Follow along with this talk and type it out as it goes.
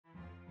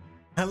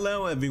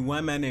Hello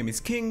everyone, my name is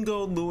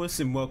KingGoldLewis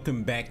and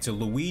welcome back to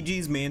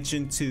Luigi's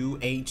Mansion 2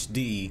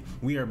 HD.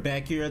 We are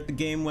back here at the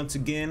game once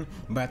again,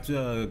 about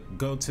to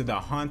go to the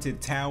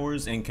haunted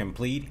towers and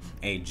complete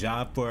a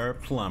job for a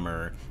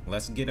plumber.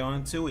 Let's get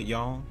on to it,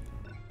 y'all.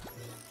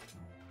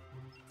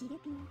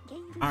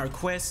 Our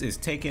quest is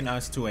taking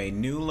us to a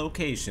new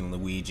location,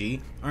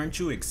 Luigi. Aren't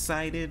you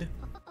excited?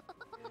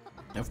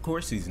 Of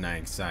course he's not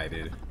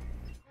excited.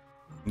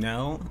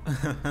 No?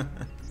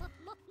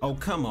 Oh,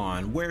 come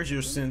on, where's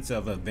your sense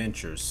of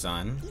adventure,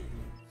 son?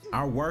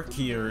 Our work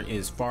here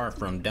is far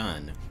from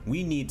done.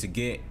 We need to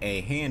get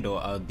a handle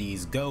of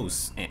these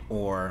ghosts,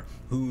 or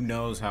who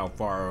knows how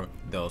far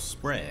they'll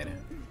spread.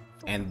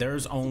 And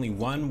there's only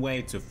one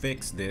way to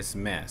fix this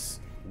mess.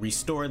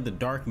 Restore the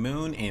dark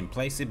moon and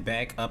place it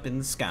back up in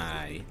the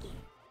sky.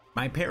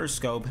 My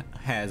periscope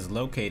has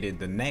located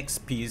the next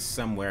piece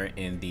somewhere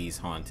in these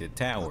haunted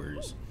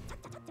towers.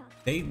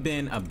 They've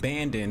been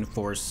abandoned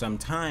for some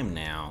time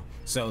now,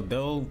 so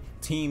they're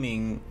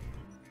teeming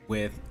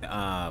with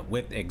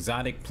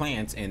exotic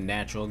plants and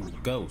natural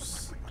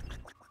ghosts.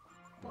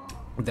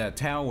 The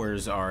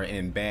towers are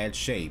in bad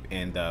shape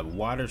and the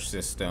water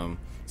system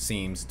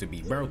seems to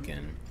be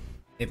broken.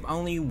 If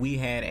only we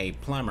had a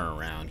plumber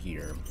around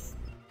here.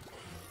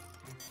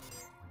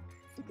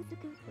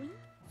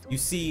 You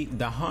see,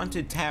 the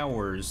haunted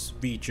towers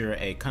feature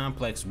a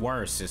complex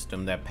water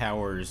system that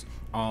powers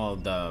all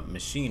the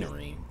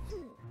machinery.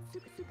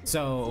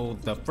 So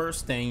the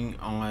first thing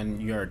on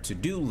your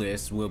to-do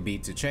list will be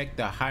to check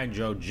the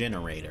hydro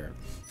generator.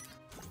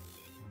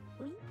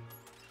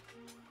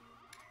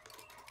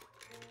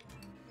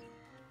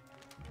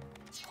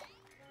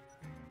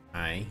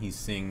 Alright, he's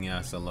sending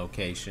us a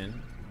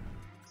location.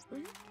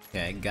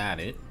 Okay, got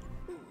it.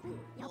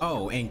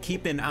 Oh, and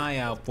keep an eye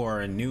out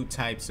for new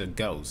types of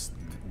ghosts.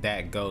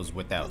 That goes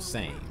without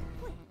saying.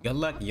 Good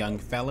luck, young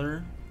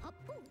feller.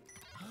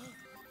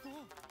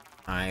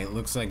 Alright,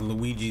 looks like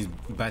Luigi's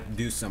about to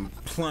do some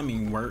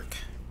plumbing work.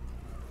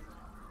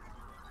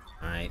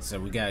 Alright, so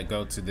we gotta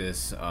go to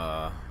this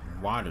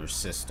water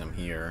system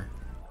here.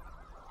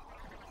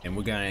 And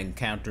we're gonna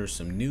encounter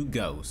some new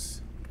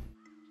ghosts.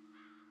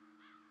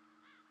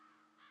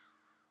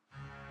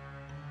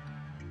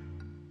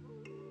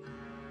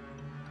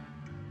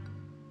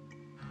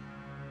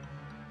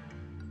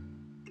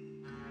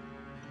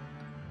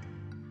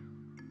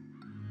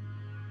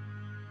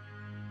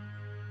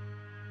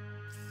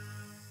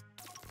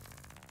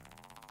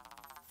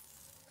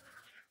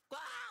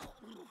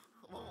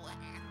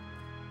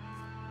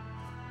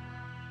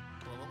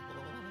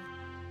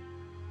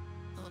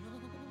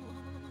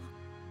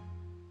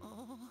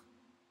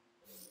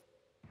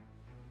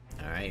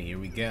 Alright, here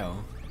we go.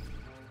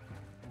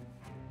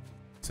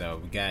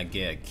 So we gotta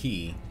get a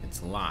key.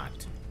 It's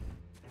locked.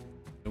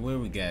 So what do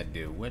we gotta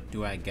do? What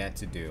do I got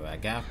to do? I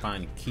gotta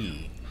find a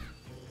key.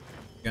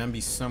 It's gonna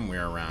be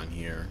somewhere around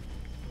here.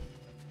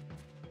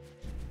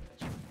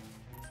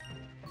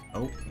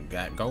 Oh, we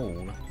got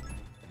gold.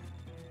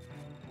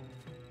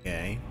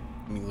 Okay,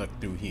 let me look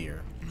through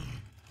here.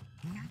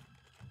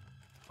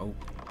 Oh.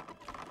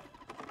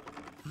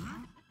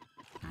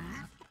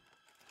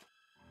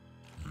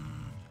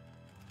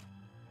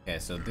 Okay,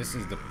 so this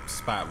is the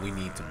spot we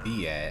need to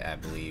be at, I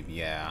believe.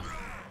 Yeah.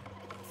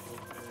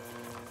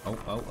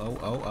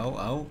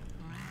 Oh.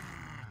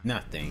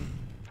 Nothing.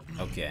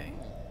 Okay.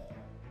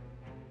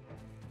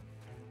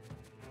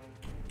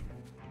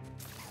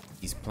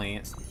 These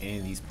plants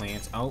and these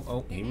plants.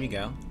 Oh, here we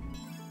go.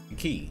 The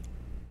key.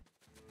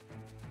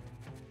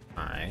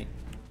 Alright.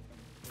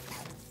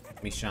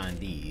 Let me shine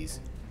these.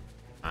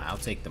 I'll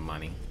take the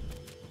money.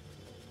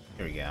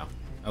 Here we go.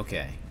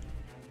 Okay.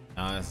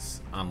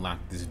 Let's unlock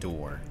this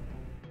door.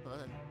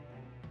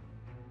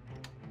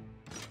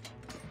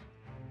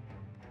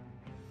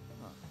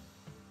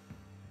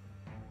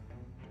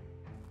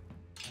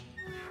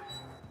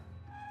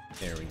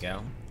 There we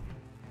go.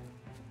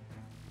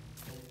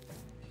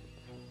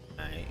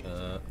 Alright,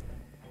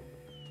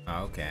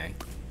 okay.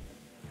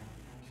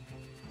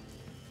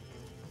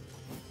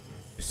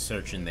 Just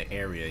searching the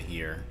area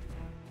here.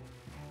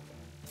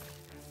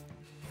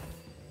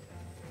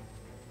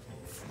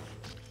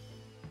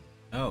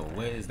 Oh,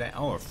 what is that?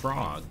 Oh, a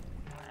frog.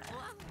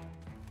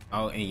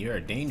 Oh, and you're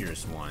a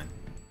dangerous one.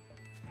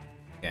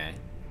 Okay.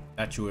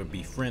 Thought you would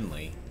be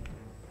friendly.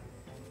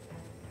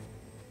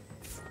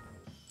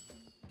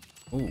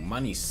 Ooh,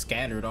 money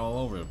scattered all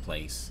over the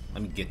place.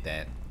 Let me get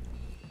that.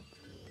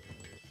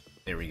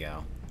 There we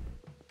go.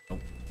 Oh,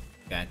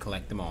 gotta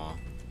collect them all.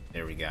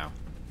 There we go.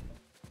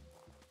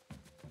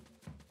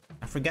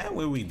 I forgot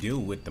what we do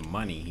with the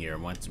money here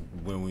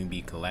when we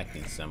be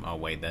collecting some. Oh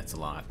wait, that's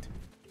locked.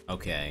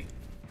 Okay.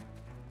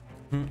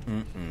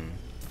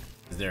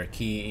 Is there a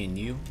key in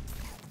you?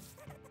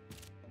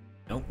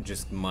 Nope,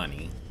 just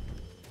money.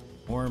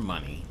 More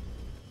money.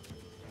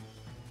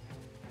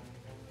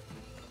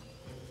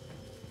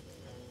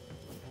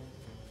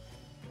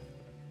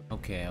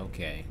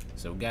 Okay.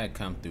 So we gotta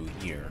come through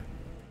here.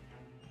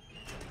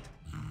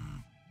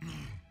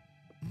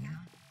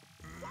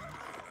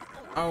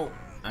 Oh,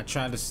 I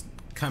tried to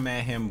come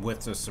at him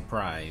with a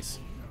surprise.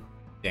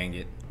 Dang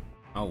it.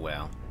 Oh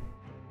well.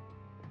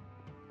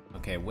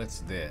 Okay,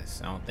 what's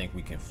this? I don't think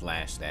we can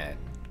flash that.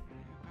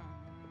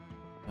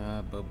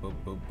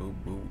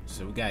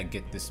 So we gotta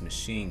get this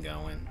machine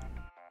going.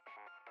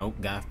 Oh,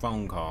 got a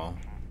phone call.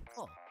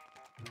 Oh,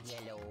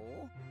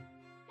 yellow.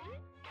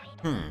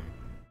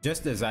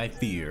 Just as I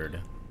feared.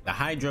 The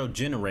hydro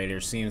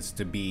generator seems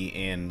to be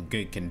in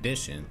good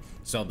condition,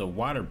 so the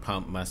water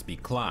pump must be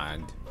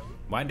clogged.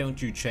 Why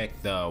don't you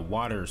check the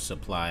water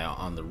supply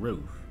on the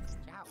roof?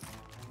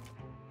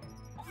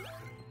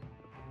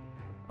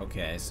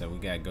 Okay, so we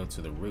gotta go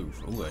to the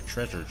roof. Ooh, a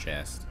treasure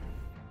chest.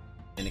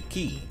 And a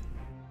key.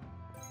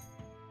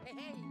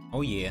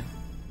 Oh yeah.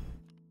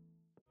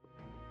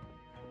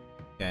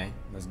 Okay,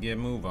 let's get a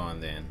move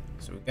on then.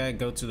 So we gotta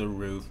go to the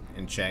roof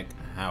and check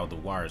how the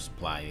water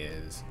supply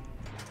is.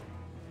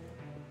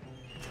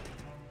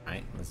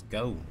 Alright, let's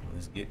go.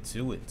 Let's get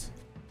to it.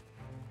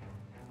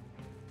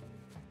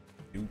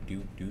 Do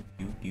do do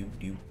do do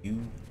do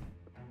do.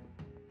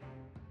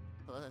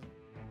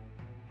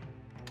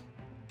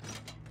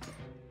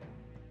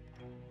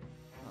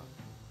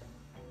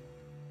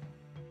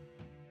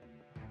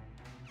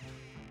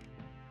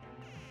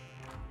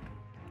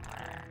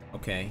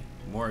 Okay,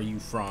 more of you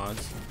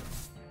frogs.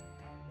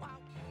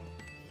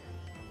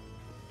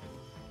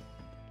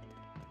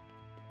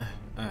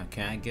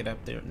 Can I get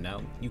up there?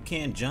 No, you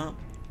can't jump.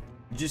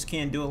 You just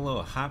can't do a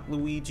little hop,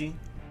 Luigi.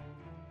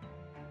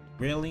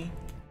 Really?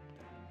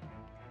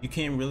 You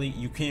can't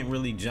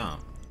really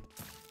jump.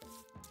 Is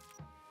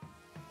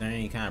there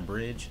any kind of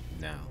bridge?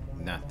 No,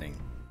 nothing.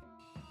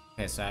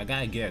 Okay, so I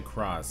gotta get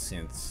across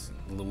since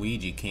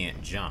Luigi can't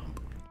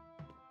jump.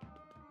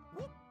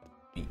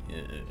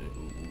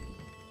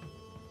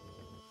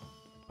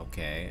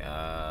 Okay,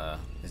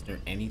 is there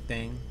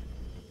anything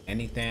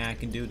I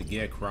can do to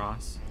get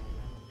across?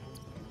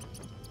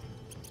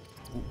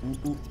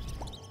 Ooh.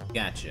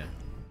 Gotcha.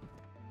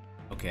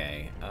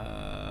 Okay,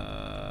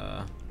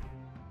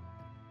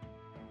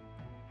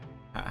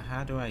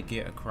 how do I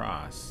get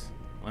across?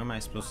 What am I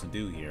supposed to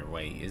do here?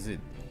 Wait, is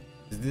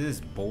this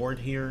board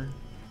here?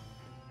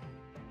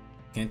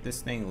 Can't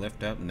this thing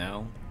lift up?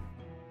 No.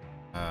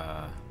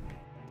 Gotta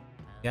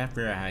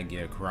figure out how to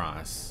get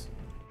across.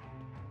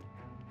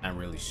 Not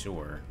really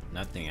sure.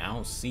 Nothing. I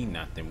don't see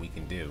nothing we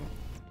can do.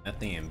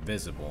 Nothing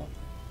invisible.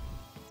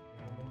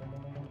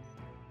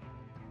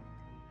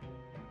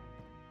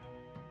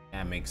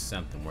 That makes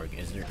something work.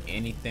 Is there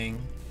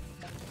anything?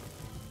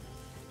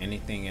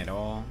 Anything at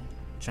all?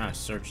 I'm trying to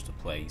search the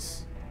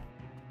place.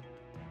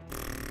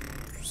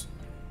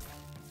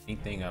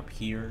 Anything up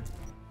here?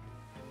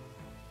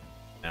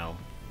 No.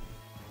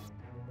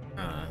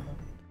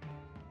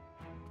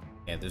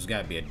 Yeah, there's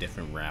gotta be a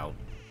different route.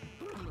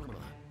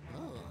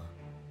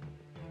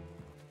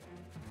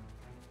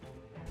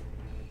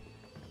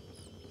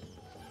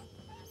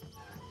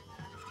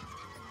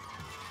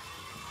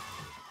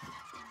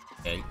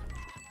 Okay.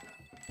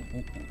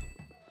 Ooh.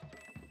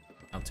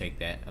 I'll take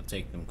that. I'll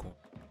take them coins.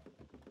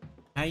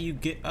 How you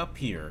get up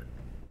here?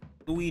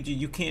 Luigi,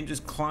 you can't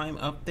just climb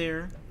up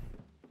there?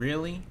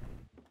 Really?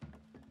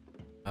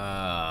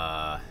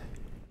 Or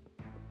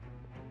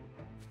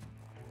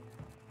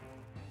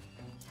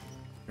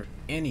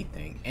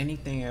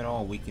anything at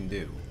all we can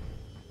do?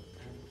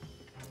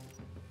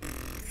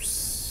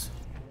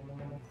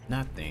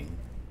 Nothing.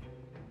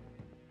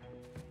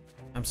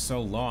 I'm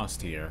so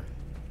lost here.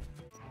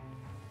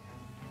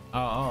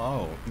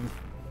 Oh.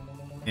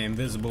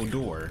 Invisible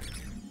door.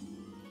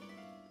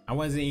 I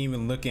wasn't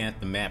even looking at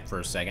the map for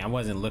a second. I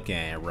wasn't looking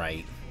at it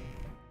right.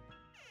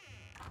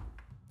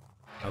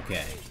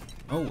 Okay.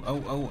 Oh.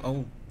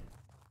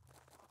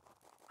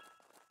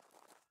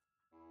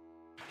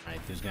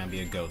 Alright, there's gonna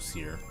be a ghost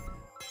here.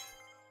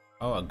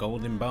 Oh, a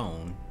golden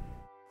bone.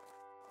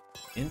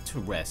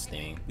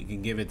 Interesting. We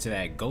can give it to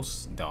that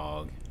ghost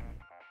dog.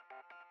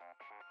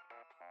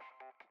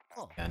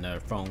 Got another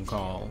phone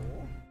call.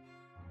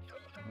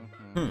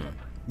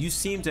 You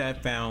seem to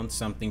have found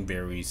something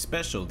very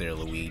special there,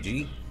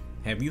 Luigi.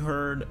 Have you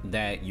heard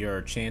that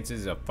your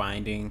chances of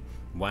finding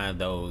one of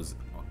those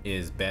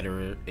is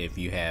better if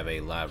you have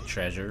a lot of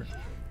treasure?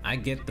 I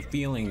get the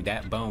feeling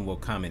that bone will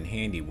come in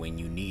handy when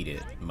you need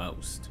it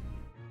most.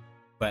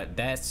 But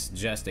that's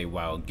just a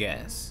wild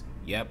guess.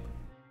 Yep,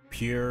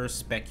 pure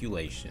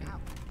speculation.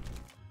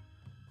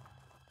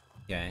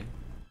 Okay.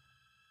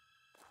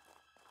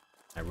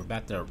 Alright, we're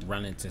about to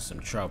run into some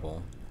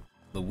trouble.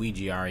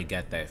 Luigi already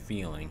got that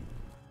feeling.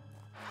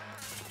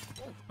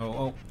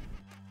 Oh.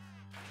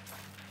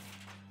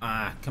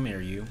 Ah, come here,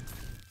 you.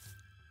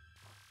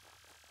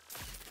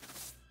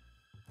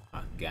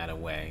 Ah, got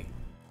away.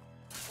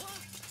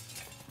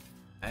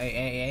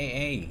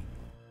 Hey.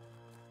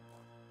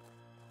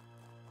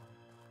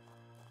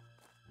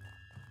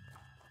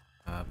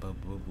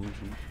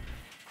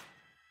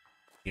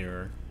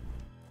 Here.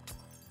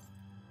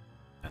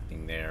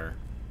 Nothing there.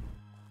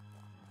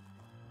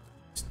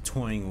 Just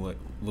toying with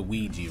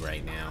Luigi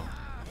right now.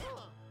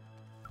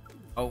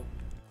 Oh.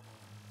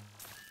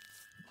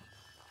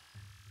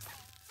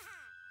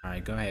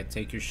 Alright, go ahead,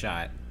 take your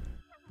shot.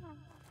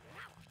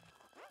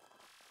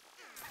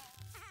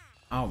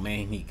 Oh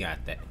man, he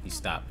got that. He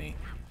stopped me.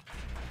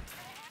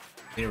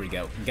 There we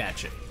go.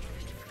 Gotcha.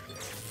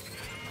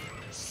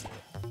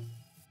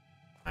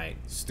 Alright,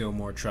 still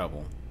more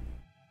trouble.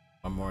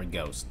 One more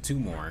ghost. Two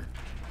more.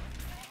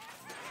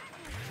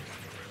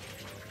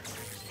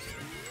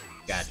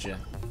 Gotcha.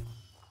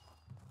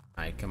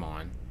 Alright, come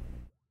on.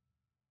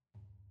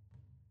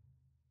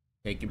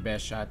 Take your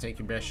best shot. Take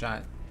your best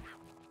shot.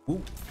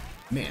 Ooh,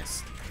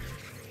 missed.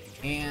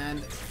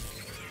 And...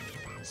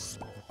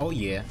 oh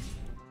yeah.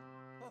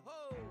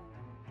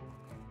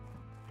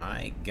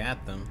 I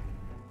got them.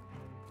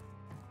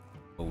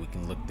 But we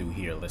can look through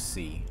here. Let's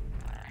see.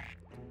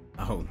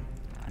 Oh,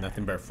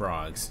 nothing but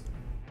frogs.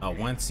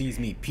 One sees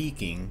me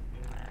peeking.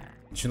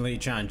 Usually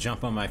trying to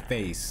jump on my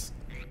face.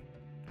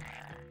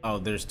 Oh,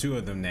 there's two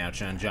of them now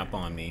trying to jump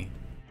on me.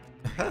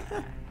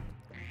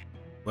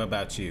 What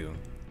about you?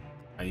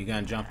 Are you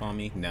gonna jump on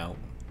me? No.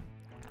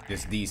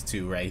 Just these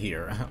two right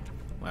here.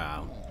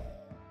 Wow.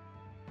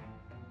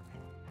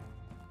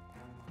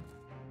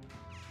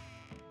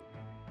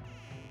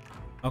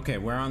 Okay,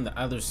 we're on the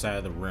other side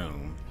of the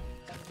room.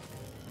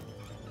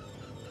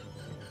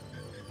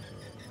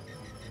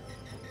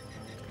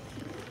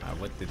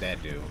 What did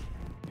that do?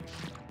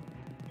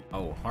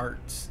 Oh,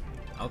 hearts.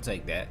 I'll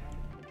take that.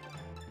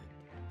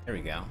 There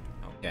we go.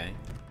 Okay.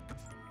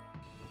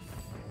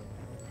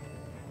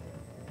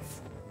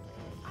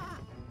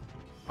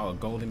 Oh, a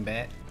golden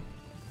bat?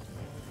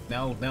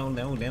 No, no,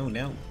 no, no,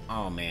 no.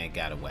 Oh man, it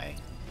got away.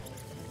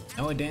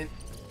 No, it didn't.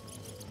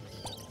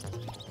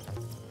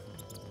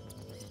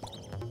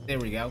 There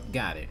we go.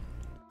 Got it.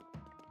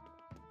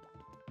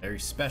 Very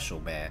special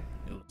bat.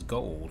 It was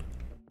gold.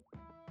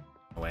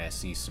 Oh, I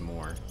see some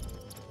more.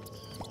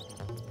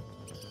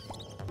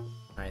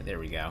 Alright, there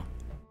we go.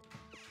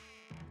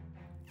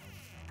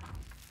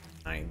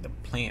 Alright, the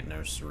plant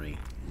nursery.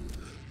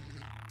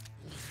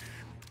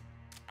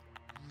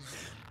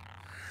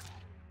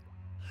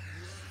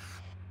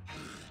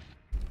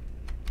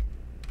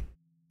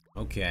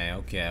 Okay,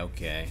 okay,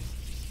 okay.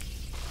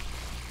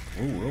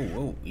 Ooh, ooh,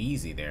 ooh.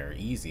 Easy there,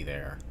 easy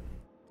there.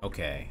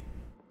 Okay.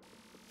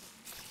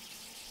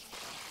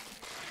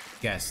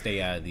 Gotta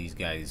stay out of these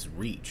guys'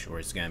 reach, or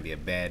it's gonna be a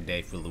bad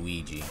day for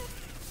Luigi.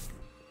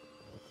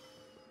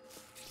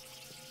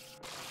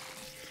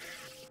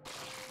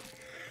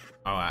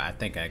 Oh, I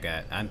think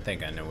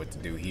I know what to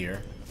do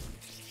here.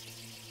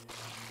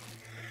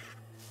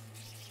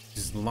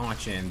 Just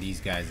launch in these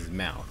guys'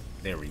 mouth.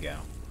 There we go.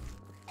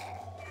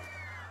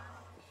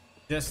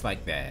 Just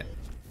like that.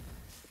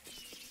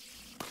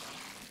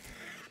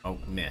 Oh,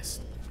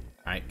 missed.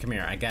 Alright, come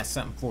here. I got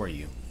something for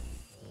you.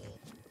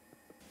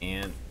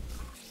 And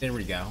there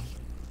we go.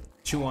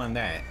 Chew on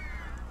that.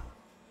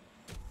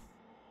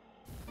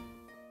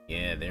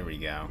 Yeah, there we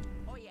go.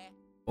 Oh yeah.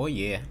 Oh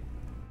yeah.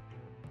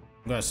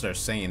 I'm gonna start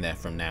saying that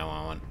from now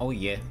on. Oh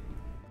yeah.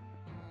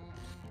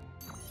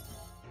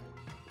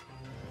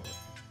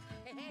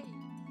 Hey,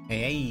 hey.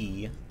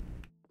 Hey.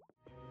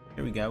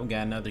 Here we go. We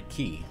got another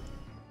key.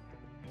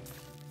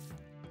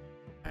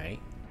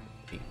 Alright.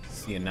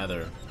 See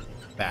another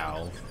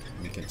valve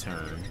we can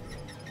turn.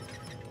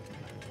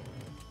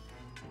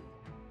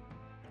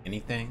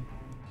 Anything?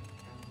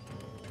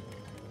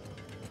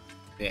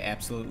 Yeah,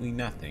 absolutely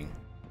nothing.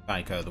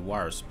 Probably because of the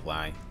water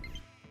supply.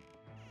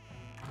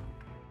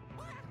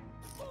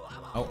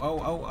 Oh, oh,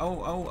 oh,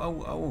 oh, oh,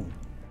 oh, oh.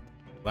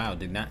 Wow,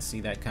 did not see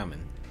that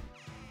coming.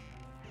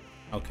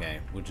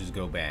 Okay, we'll just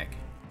go back.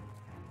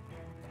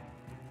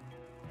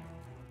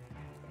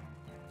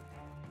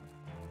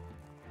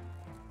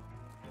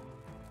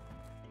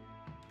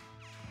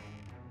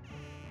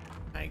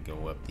 I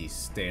go up these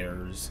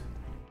stairs.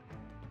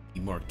 Be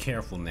more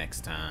careful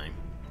next time.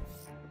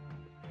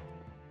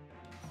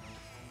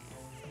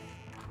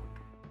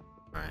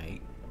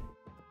 Alright.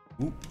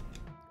 Oop.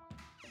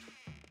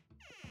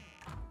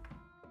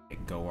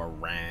 Go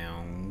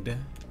around.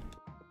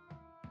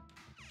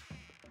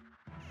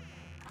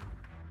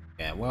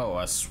 Yeah, whoa,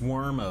 a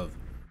swarm of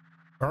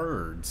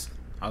birds.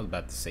 I was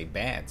about to say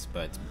bats,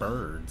 but it's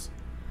birds.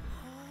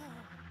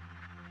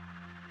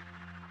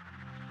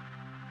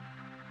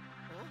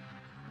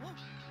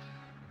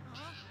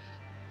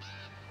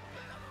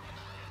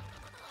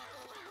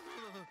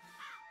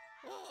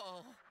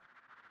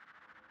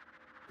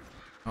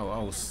 Oh,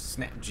 oh,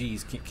 snap,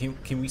 geez,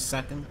 can we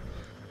suck him?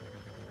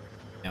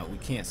 No, we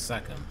can't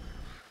suck him.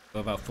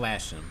 What about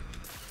flashing?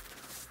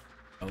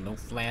 Oh, no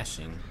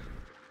flashing.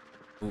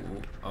 Ooh,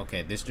 ooh,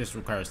 okay, this just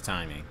requires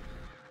timing.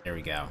 There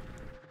we go.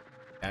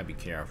 Gotta be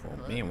careful.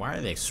 Man, why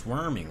are they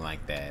swarming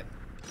like that?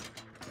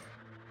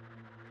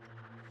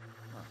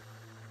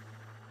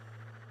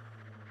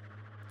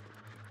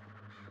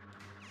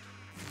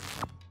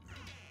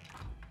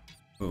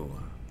 Ooh.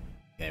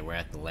 Okay, we're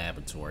at the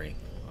laboratory.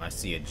 Oh, I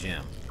see a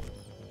gem.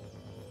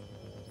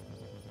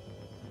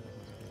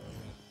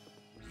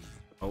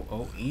 Oh,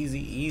 oh, easy,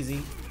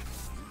 easy.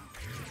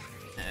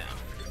 Ow.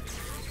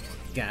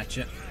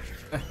 Gotcha.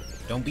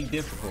 Don't be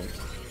difficult.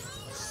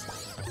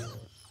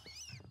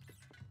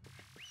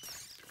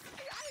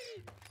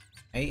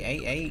 Hey, hey,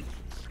 hey.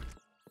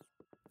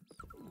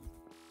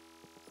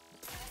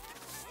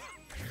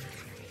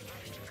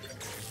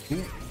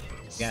 Ooh,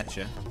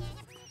 gotcha.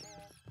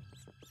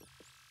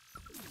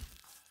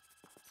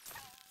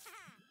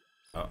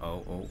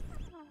 Uh-oh, oh.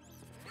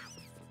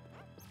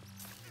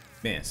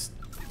 Missed.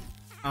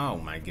 Oh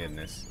my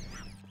goodness.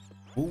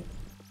 Ooh.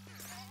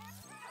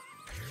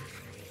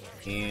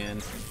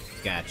 And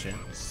gotcha.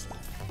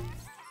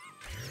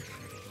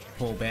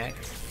 Pull back.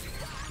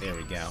 There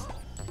we go.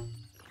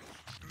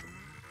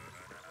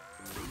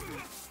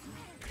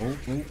 Ooh,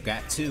 ooh,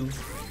 got two.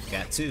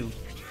 Got two.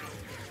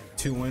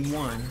 2 and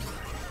 1.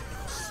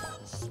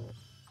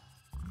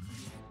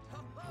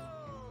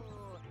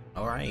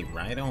 Alright,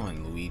 right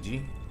on,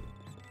 Luigi.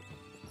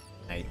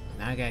 Alright,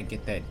 now I gotta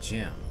get that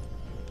gem.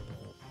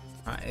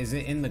 Is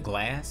it in the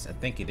glass? I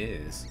think it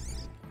is.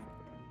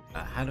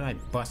 How do I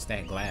bust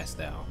that glass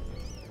though?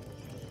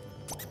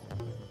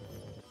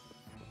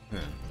 Huh.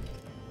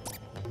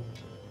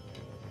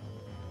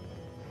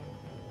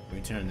 Can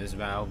we turn this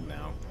valve?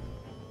 No.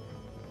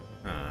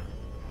 Huh. How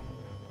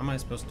am I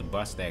supposed to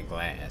bust that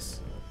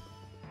glass?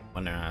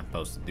 Wonder how I'm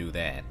supposed to do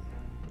that.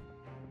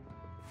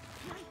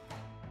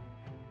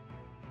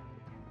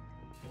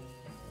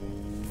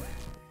 Ooh.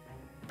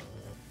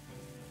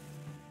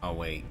 Oh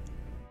wait.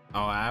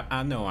 Oh,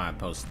 I know what I'm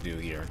supposed to do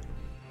here.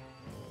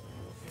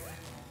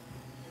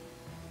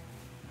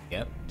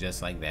 Yep,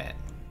 just like that.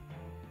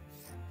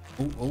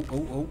 Oh, oh,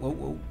 oh, oh, oh,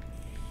 oh.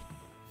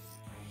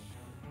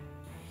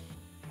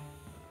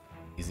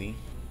 Easy.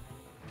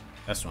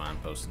 That's what I'm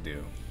supposed to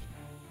do.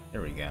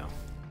 There we go.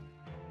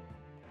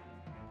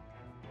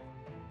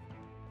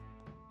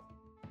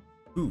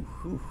 Ooh,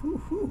 hoo, hoo,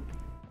 hoo.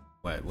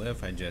 What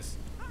if I just...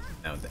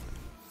 No, that...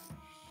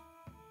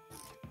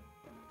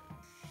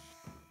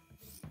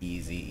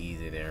 Easy,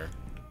 easy there.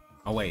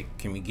 Oh wait,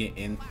 can we get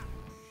in?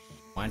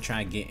 Why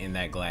try to get in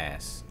that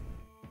glass?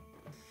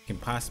 Can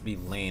possibly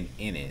land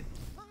in it.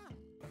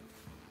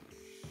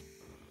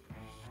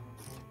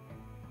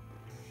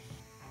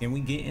 Can we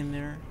get in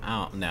there?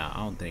 I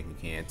don't think we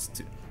can. It's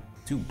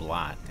too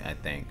blocked, I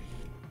think.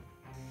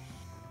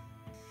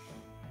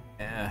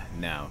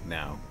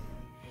 No.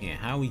 Yeah,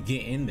 how we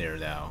get in there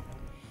though?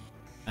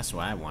 That's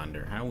what I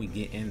wonder. How we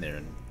get in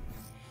there?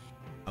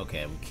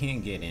 Okay, we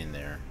can't get in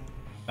there.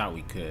 Thought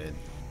we could.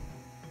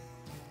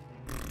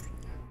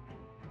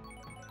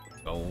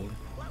 Gold.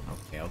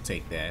 Okay, I'll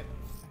take that.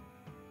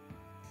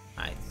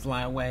 Alright,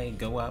 fly away,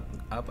 go up,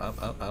 up,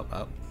 up, up, up,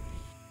 up.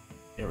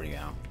 There we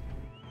go.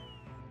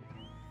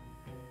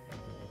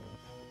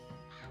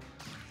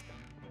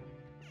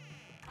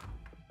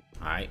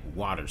 Alright,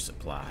 water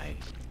supply.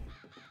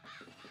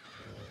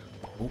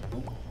 Ooh,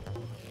 ooh.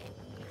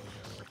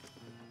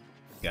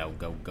 Go,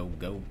 go, go,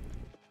 go.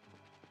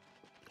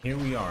 Here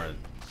we are.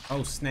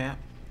 Oh, snap.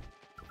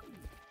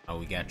 Oh,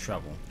 we got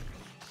trouble.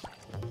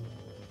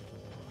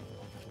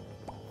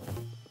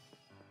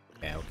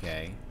 Okay,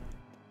 okay.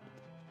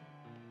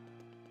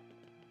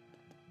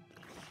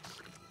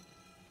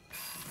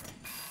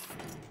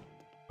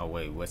 Oh,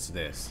 wait, what's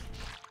this?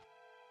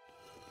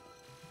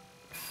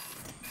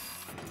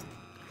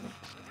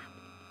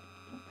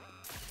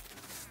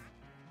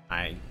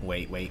 Alright,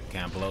 wait,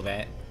 can I blow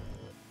that?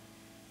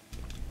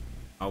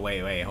 Oh,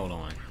 wait, hold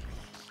on.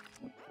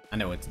 I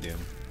know what to do.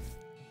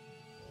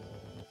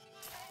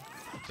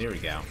 There we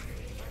go.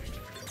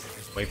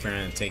 Wait for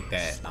him to take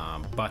that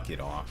bucket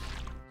off.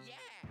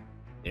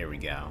 There we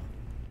go.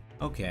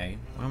 Okay,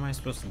 what am I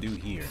supposed to do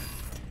here?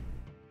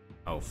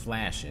 Oh,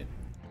 flash it.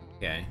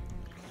 Okay.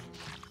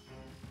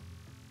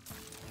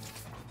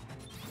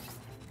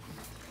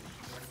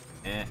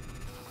 Eh.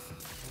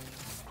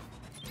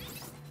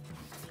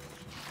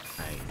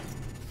 Alright.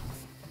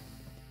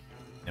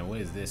 Now what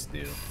does this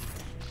do?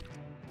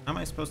 How am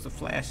I supposed to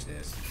flash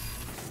this?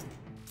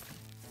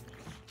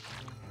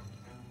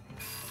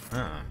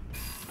 Huh.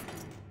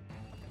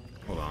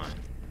 Hold on.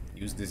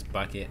 Use this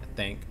bucket, I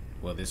think.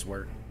 Will this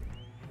work?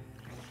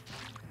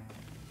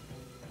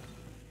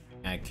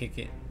 Can I kick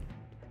it?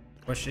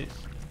 Push it?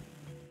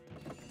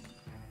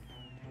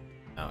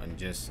 Oh, and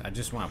I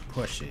just want to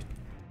push it.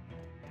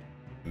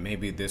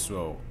 Maybe this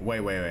will... Wait,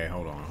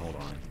 hold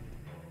on.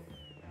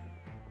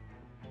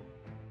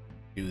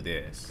 Do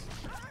this.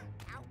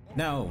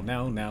 No.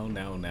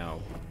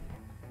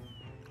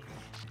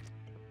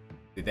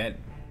 Did that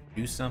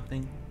do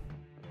something?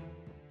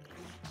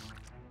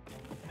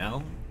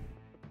 No?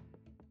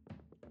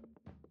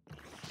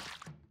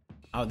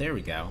 Oh, there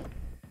we go.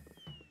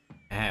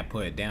 I had to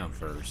put it down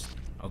first.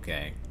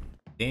 Okay.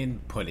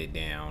 Then put it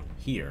down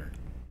here.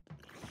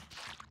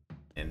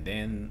 And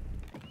then...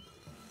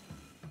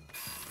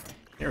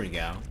 There we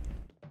go.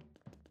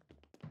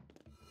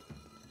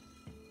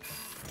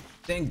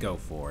 Then go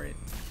for it.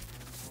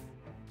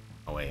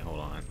 Oh wait, hold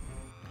on.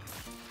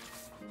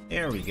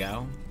 There we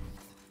go.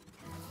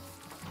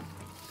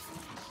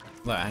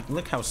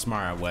 Look how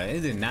smart I was.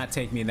 It did not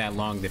take me that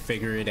long to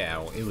figure it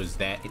out. It was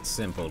that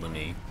simple to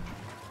me.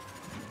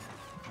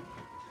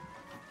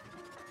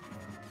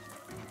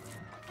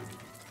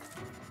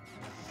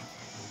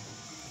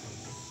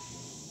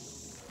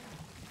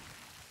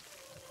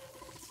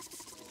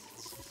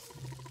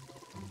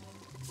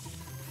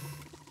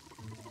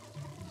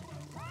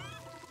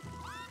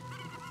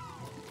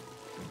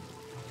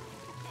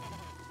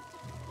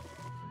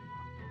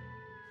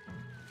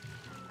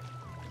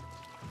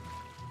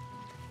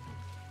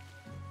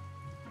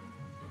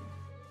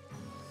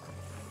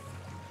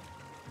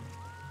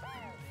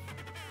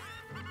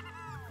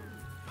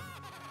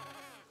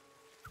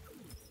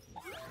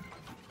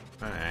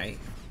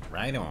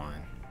 right on.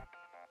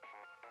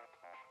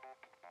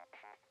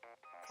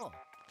 Oh,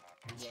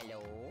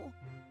 yellow.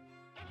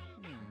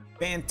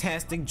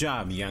 Fantastic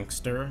job,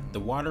 youngster. The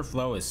water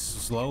flow is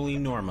slowly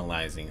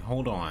normalizing.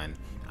 Hold on.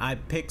 I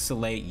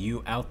pixelate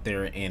you out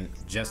there in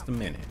just a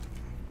minute.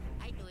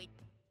 I do it.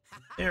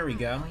 There we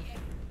go.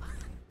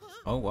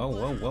 Oh, whoa,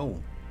 whoa,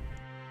 whoa.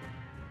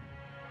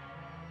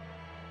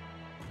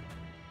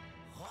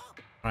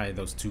 Alright,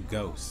 those two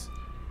ghosts.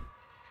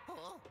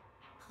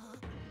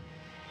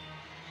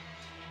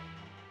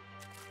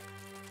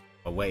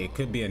 Oh wait, it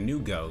could be a new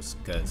ghost,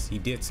 because he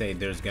did say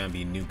there's gonna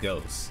be new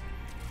ghosts.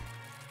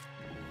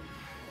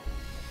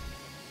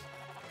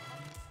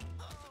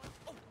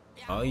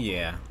 Oh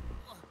yeah.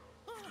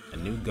 A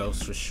new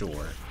ghost for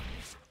sure.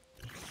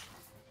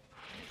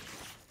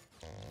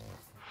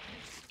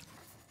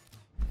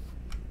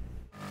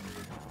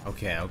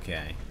 Okay,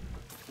 okay.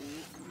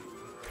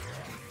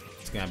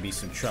 It's gonna be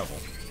some trouble.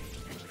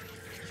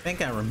 I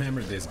think I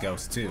remember this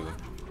ghost too.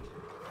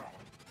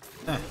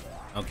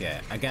 Okay,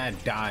 I gotta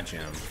dodge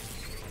him.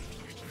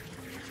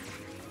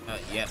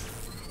 Yep.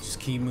 Just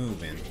keep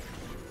moving.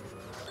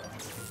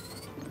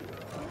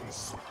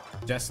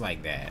 Just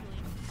like that.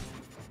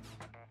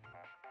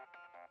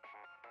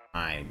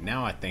 Alright,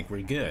 now I think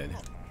we're good.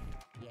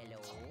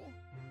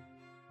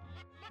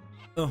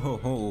 Oh ho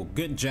ho,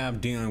 good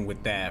job dealing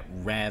with that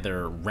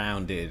rather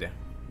routed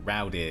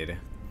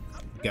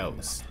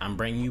ghost. I'm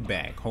bringing you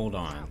back. Hold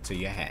on to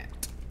your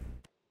hat.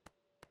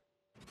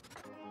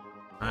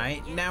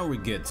 Alright, now we're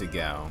good to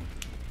go.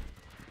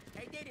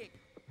 I did it.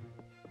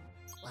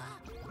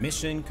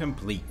 Mission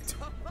complete.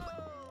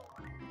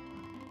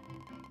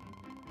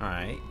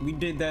 Alright, we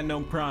did that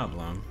no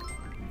problem.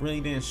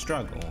 Really didn't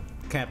struggle.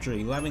 Captured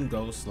 11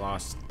 ghosts,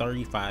 lost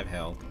 35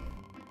 health.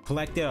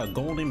 Collected a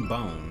golden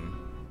bone.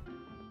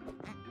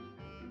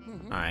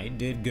 Alright,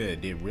 did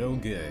good, did real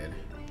good.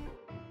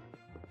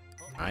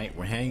 Alright,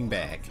 we're heading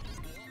back.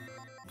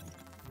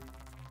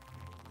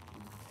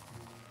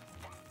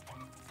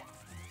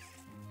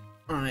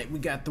 Alright, we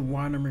got the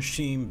water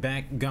machine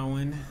back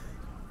going.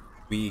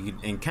 We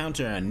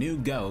encounter a new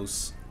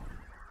ghost.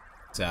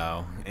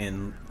 So,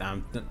 and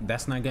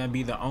that's not gonna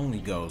be the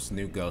only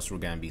new ghost we're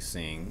gonna be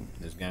seeing.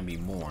 There's gonna be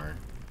more.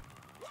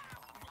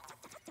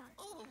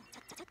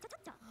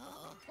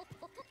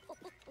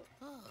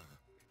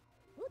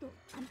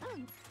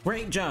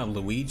 Great job,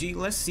 Luigi.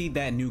 Let's see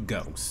that new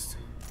ghost.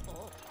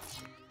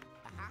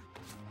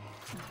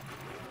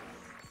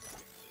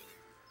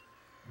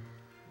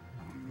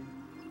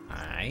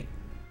 Alright.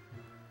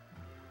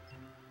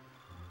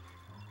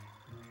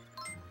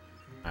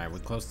 Alright, we're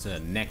close to the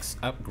next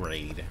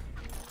upgrade.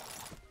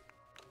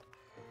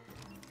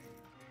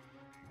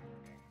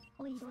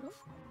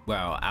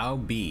 Well,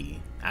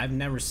 I've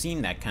never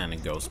seen that kind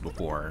of ghost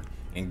before,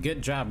 and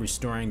good job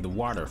restoring the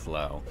water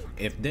flow.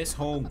 If this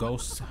whole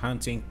ghost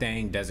hunting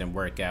thing doesn't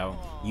work out,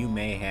 you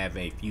may have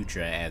a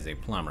future as a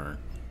plumber.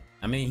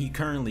 I mean, he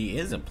currently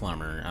is a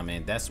plumber. I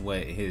mean, that's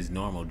what his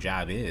normal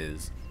job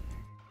is.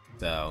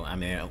 So, I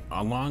mean,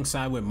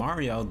 alongside with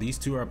Mario, these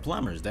two are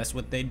plumbers. That's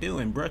what they do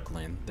in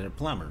Brooklyn. They're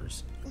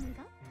plumbers.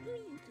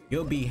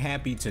 You'll be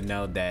happy to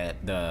know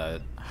that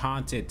the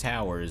Haunted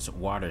Tower's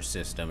water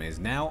system is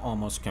now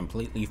almost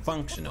completely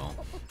functional.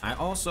 I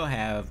also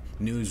have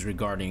news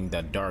regarding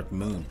the Dark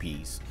Moon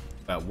piece,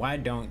 but why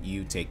don't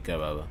you take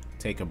a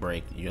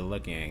break? You're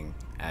looking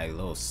a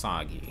little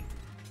soggy.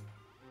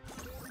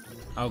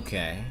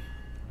 Okay.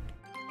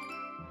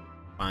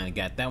 Finally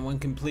got that one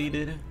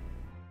completed.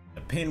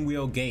 The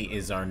Pinwheel Gate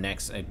is our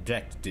next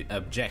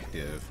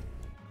objective.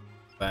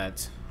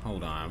 But,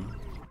 hold on.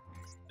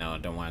 No, I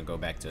don't want to go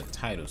back to the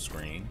title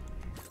screen.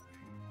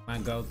 I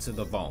want to go to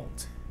the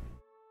vault.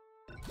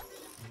 I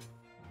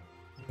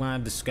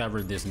want to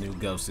discover this new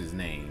ghost's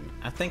name.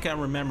 I think I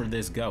remember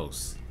this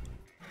ghost.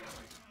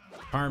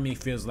 Part of me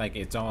feels like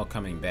it's all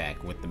coming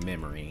back with the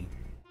memory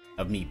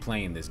of me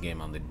playing this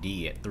game on the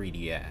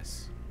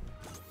 3DS.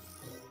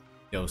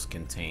 Ghost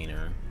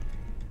container.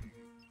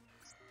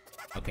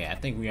 Okay, I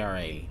think we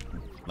already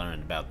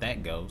learned about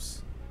that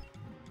ghost.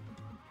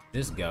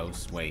 This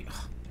ghost, wait.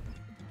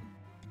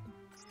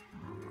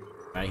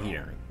 Right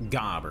here,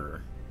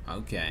 Gobber.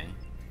 Okay.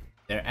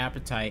 Their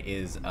appetite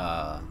is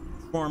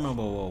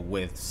formidable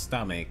with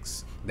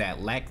stomachs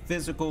that lack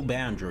physical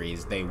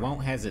boundaries. They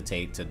won't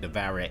hesitate to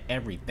devour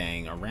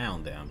everything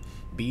around them.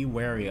 Be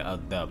wary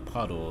of the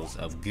puddles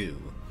of goo.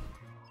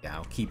 Yeah,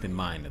 I'll keep in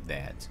mind of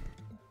that.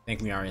 I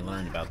think we already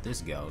learned about this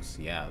ghost.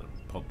 Yeah,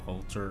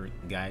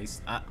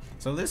 poltergeist.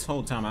 So this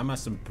whole time I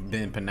must have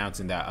been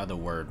pronouncing that other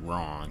word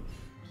wrong.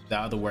 The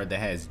other word that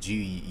has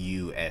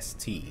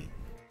G-U-S-T.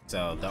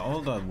 So the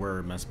older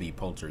word must be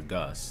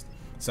poltergust.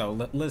 So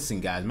listen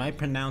guys,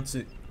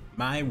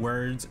 my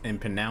words and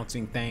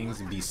pronouncing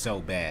things be so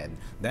bad.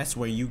 That's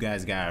where you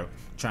guys gotta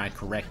try and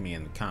correct me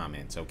in the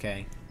comments,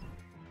 okay?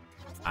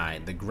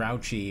 Alright, the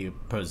Grouchy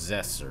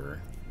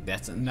Possessor.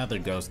 That's another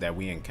ghost that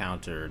we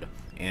encountered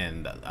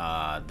in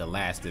the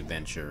last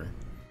adventure.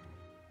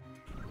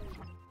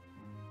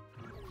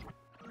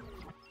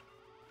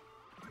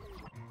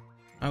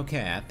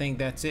 Okay, I think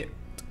that's it.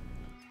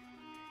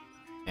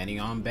 Heading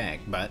on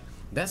back, but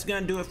that's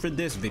gonna do it for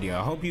this video.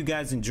 I hope you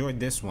guys enjoyed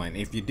this one.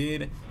 If you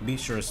did, be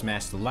sure to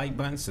smash the like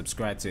button,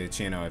 subscribe to the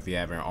channel if you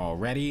haven't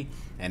already,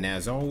 and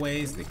as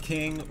always, the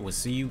King will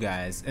see you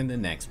guys in the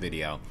next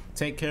video.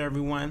 Take care,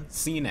 everyone.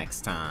 See you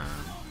next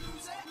time.